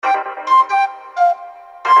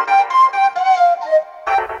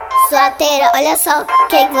Suateira, olha só o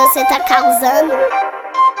que você tá causando.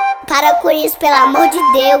 Para com isso, pelo amor de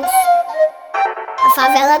Deus. A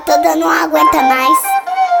favela toda não aguenta mais.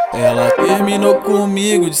 Ela terminou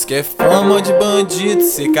comigo, diz que é fama de bandido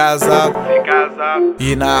ser casado.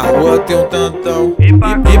 E na rua tem um tantão.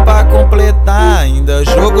 E pra completar, ainda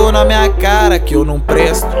jogou na minha cara que eu não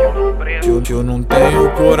presto, que eu não tenho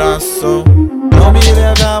coração. Não me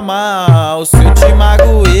leve a mal se eu te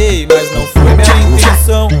magoei, mas não foi minha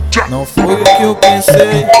intenção. Não foi o que eu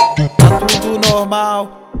pensei. Tá tudo normal,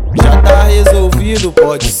 já tá resolvido,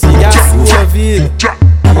 pode seguir a sua vida.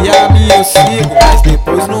 E a minha eu sigo, mas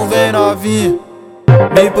depois não vem novinha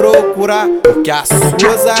me procurar, porque as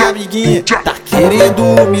suas amiguinhas tá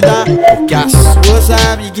querendo me dar. Porque as suas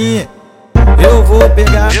amiguinhas eu vou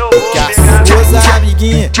pegar, porque as suas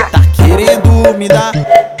amiguinhas tá querendo me dar.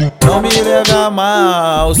 Não me leve a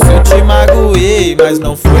mal se eu te magoei, mas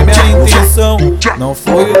não foi minha intenção. Não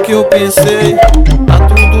foi o que eu pensei. Tá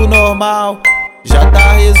tudo normal, já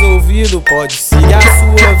tá resolvido, pode seguir a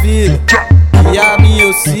sua vida. E a minha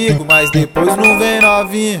eu sigo, mas depois não vem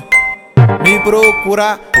novinha me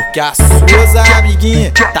procurar, porque as suas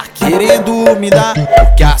amiguinhas tá querendo me dar.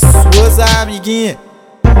 Porque as suas amiguinhas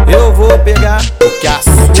eu vou pegar, porque as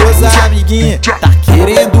suas amiguinhas tá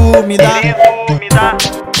querendo me dar.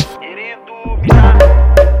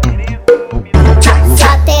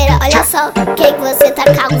 Suateira, olha só o que você tá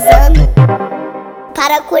causando.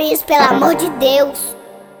 Para com isso, pelo amor de Deus.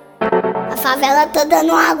 A favela toda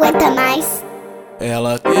não aguenta mais.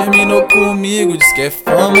 Ela terminou comigo, diz que é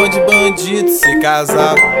fama de bandido ser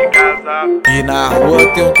casado. E na rua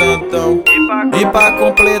tem um tantão. E pra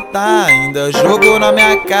completar, ainda jogou na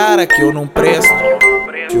minha cara que eu não presto,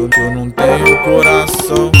 que eu não tenho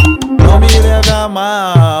coração. Não me leve a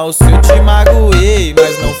mal se eu te magoei,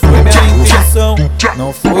 mas não foi minha intenção.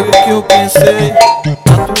 Não foi o que eu pensei.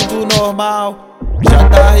 Tá tudo normal, já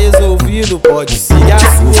tá resolvido, pode seguir a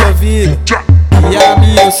sua vida. E a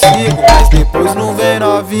minha eu sigo, mas depois não vem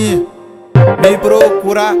novinha me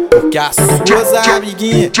procurar, porque as suas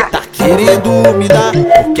amiguinhas tá querendo me dar.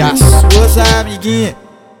 Porque as suas amiguinhas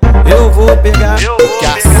eu vou pegar, porque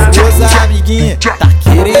as suas amiguinhas tá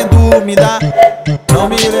querendo me dar. Não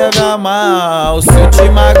me leve a mal se eu te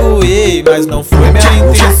magoei, mas não foi minha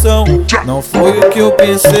intenção. Não foi o que eu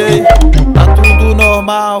pensei. Tá tudo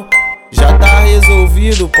normal, já tá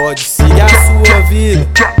resolvido, pode seguir a sua vida.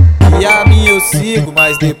 E a minha eu sigo,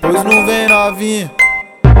 mas depois não vem novinha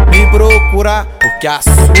me procurar, porque as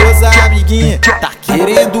suas amiguinhas tá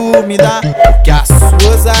querendo me dar. Porque as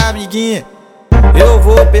suas amiguinhas eu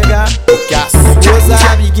vou pegar, porque as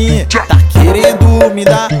suas amiguinhas tá querendo me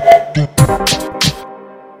dar.